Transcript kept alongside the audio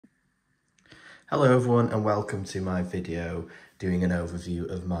Hello everyone and welcome to my video doing an overview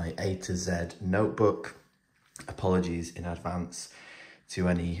of my A to Z notebook. Apologies in advance to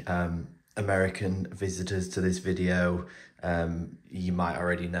any American visitors to this video. You might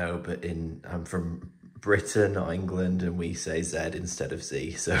already know, but I'm from Britain or England and we say Z instead of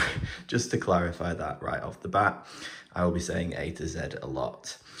Z. So just to clarify that right off the bat, I will be saying A to Z a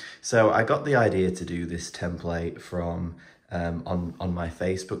lot. So I got the idea to do this template from on my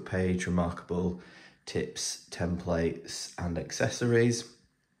Facebook page, Remarkable Tips, Templates and Accessories.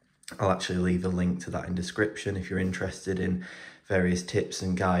 I'll actually leave a link to that in description if you're interested in various tips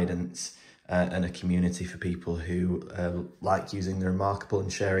and guidance and a community for people who like using the Remarkable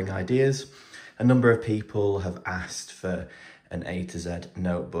and sharing ideas. A number of people have asked for an A to Z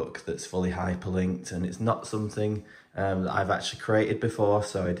notebook that's fully hyperlinked, and it's not something that I've actually created before,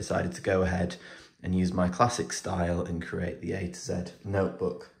 so I decided to go ahead and use my classic style and create the A to Z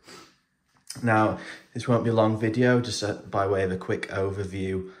notebook. Now, this won't be a long video, just by way of a quick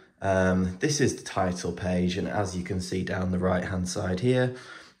overview. This is the title page, and as you can see down the right hand side here,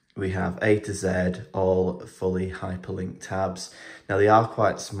 we have A to Z, all fully hyperlinked tabs. Now they are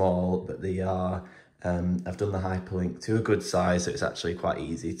quite small, but they are, I've done the hyperlink to a good size, so it's actually quite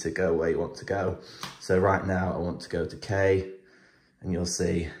easy to go where you want to go. So right now I want to go to K, and you'll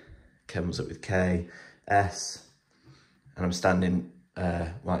see comes up with K, S, and I'm standing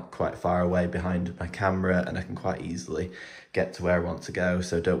like quite far away behind my camera and I can quite easily get to where I want to go,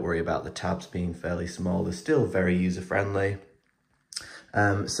 so don't worry about the tabs being fairly small. They're still very user friendly.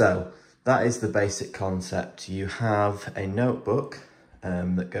 So that is the basic concept. You have a notebook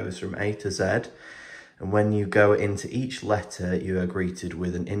that goes from A to Z, and when you go into each letter you are greeted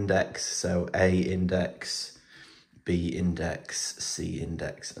with an index, so A index, B index, C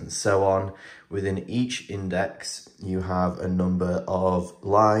index, and so on. Within each index, you have a number of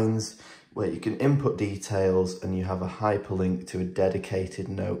lines where you can input details, and you have a hyperlink to a dedicated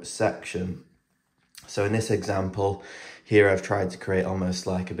notes section. So in this example, here I've tried to create almost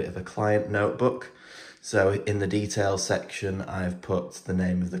like a bit of a client notebook. So in the details section, I've put the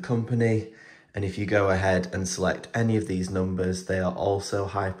name of the company, and if you go ahead and select any of these numbers, they are also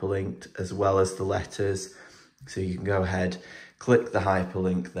hyperlinked as well as the letters. So you can go ahead, click the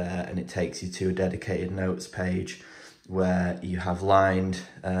hyperlink there, and it takes you to a dedicated notes page where you have lined,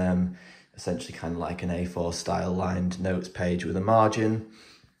 essentially kind of like an A4 style lined notes page with a margin.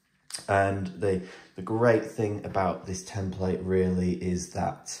 And the great thing about this template really is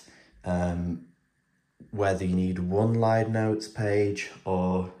that whether you need one lined notes page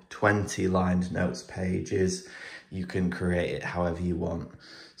or 20 lined notes pages, you can create it however you want.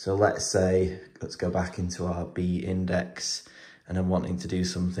 So let's go back into our B index, and I'm wanting to do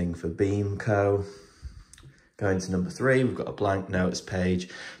something for Beamco. Going to number 3, we've got a blank notes page,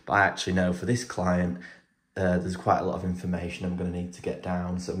 but I actually know for this client, there's quite a lot of information I'm going to need to get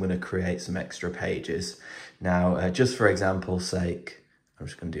down, so I'm going to create some extra pages. Now, just for example's sake, I'm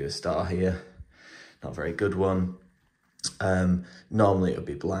just going to do a star here, not a very good one. Normally it would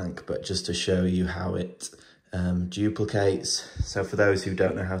be blank, but just to show you how it duplicates. So for those who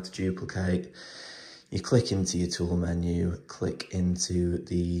don't know how to duplicate, you click into your tool menu, click into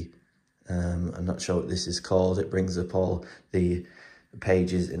the, I'm not sure what this is called, it brings up all the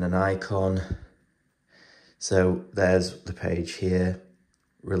pages in an icon. So there's the page here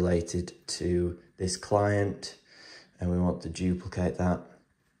related to this client, and we want to duplicate that.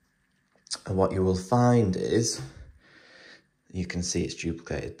 And what you will find is, you can see it's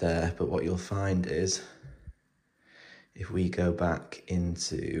duplicated there, but what you'll find is, if we go back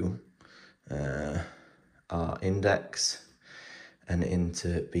into our index and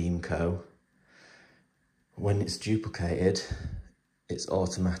into Beamco, when it's duplicated, it's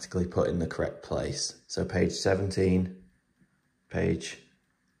automatically put in the correct place. So page 17, it's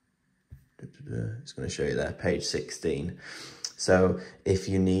going to show you there, page 16. So if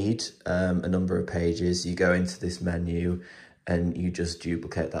you need a number of pages, you go into this menu and you just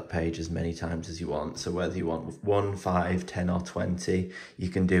duplicate that page as many times as you want. So whether you want 1, 5, 10 or 20, you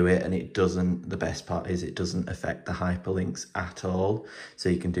can do it, and it doesn't, the best part is it doesn't affect the hyperlinks at all. So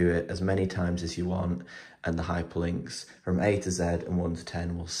you can do it as many times as you want, and the hyperlinks from A to Z and 1 to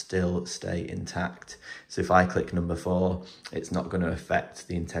 10 will still stay intact. So if I click number 4, it's not going to affect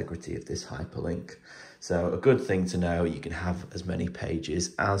the integrity of this hyperlink. So a good thing to know, you can have as many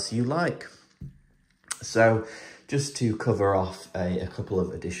pages as you like. So just to cover off a couple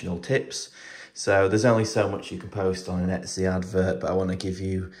of additional tips. So there's only so much you can post on an Etsy advert, but I want to give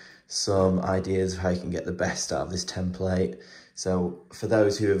you some ideas of how you can get the best out of this template. So for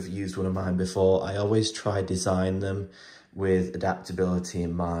those who have used one of mine before, I always try design them with adaptability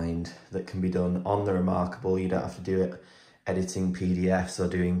in mind that can be done on the Remarkable. You don't have to do it editing PDFs or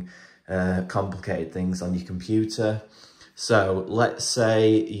doing complicated things on your computer. So let's say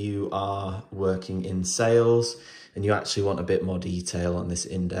you are working in sales and you actually want a bit more detail on this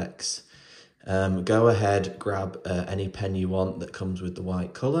index. Go ahead, grab any pen you want that comes with the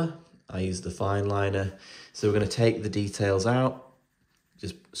white colour. I use the fine liner. So we're going to take the details out,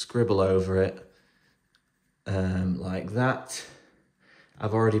 just scribble over it like that.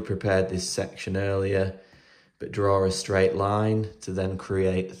 I've already prepared this section earlier, but draw a straight line to then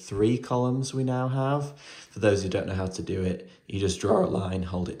create 3 columns we now have. For those who don't know how to do it, you just draw a line,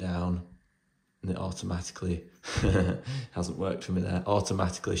 hold it down, and it automatically, hasn't worked for me there,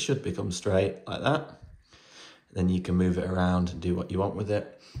 automatically should become straight like that. Then you can move it around and do what you want with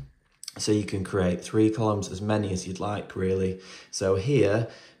it. So you can create 3 columns, as many as you'd like, really. So here,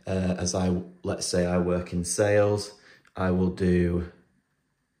 let's say I work in sales, I will do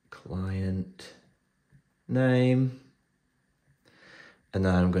client name, and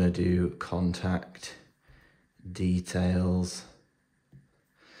then I'm going to do contact details.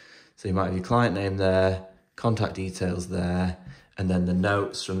 So you might have your client name there, contact details there, and then the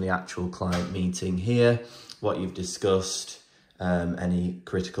notes from the actual client meeting here, what you've discussed, any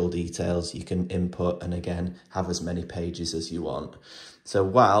critical details you can input, and again, have as many pages as you want. So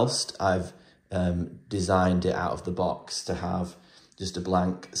whilst I've designed it out of the box to have just a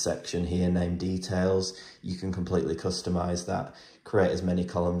blank section here named details, you can completely customize that, create as many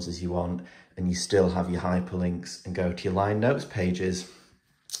columns as you want, and you still have your hyperlinks and go to your line notes pages.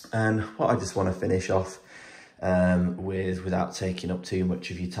 And what I just want to finish off without taking up too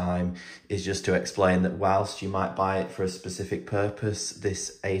much of your time, is just to explain that whilst you might buy it for a specific purpose,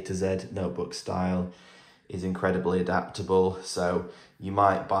 this A to Z notebook style is incredibly adaptable. So you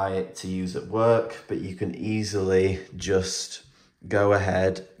might buy it to use at work, but you can easily just go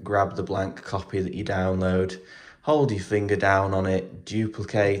ahead, grab the blank copy that you download, hold your finger down on it,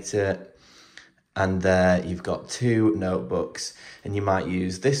 duplicate it, and there you've got 2 notebooks. And you might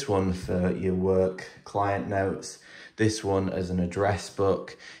use this one for your work client notes, this one as an address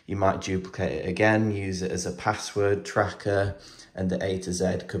book. You might duplicate it again, use it as a password tracker, and the A to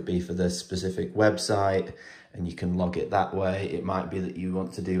Z could be for the specific website, and you can log it that way. It might be that you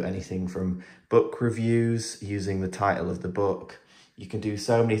want to do anything from book reviews using the title of the book. You can do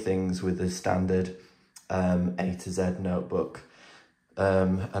so many things with the standard A to Z notebook.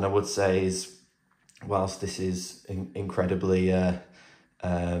 And I would say whilst this is incredibly, I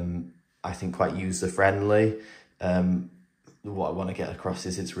think, quite user-friendly, what I want to get across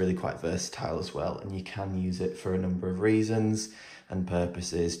is it's really quite versatile as well, and you can use it for a number of reasons and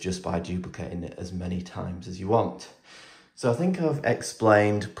purposes just by duplicating it as many times as you want. So I think I've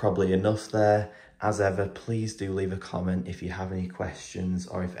explained probably enough there. As ever, please do leave a comment if you have any questions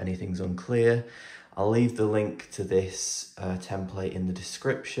or if anything's unclear. I'll leave the link to this template in the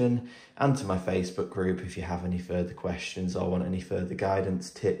description, and to my Facebook group if you have any further questions or want any further guidance,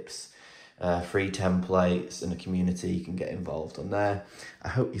 tips, free templates, and a community you can get involved on there. I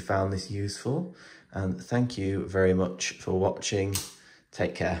hope you found this useful, and thank you very much for watching.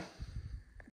 Take care.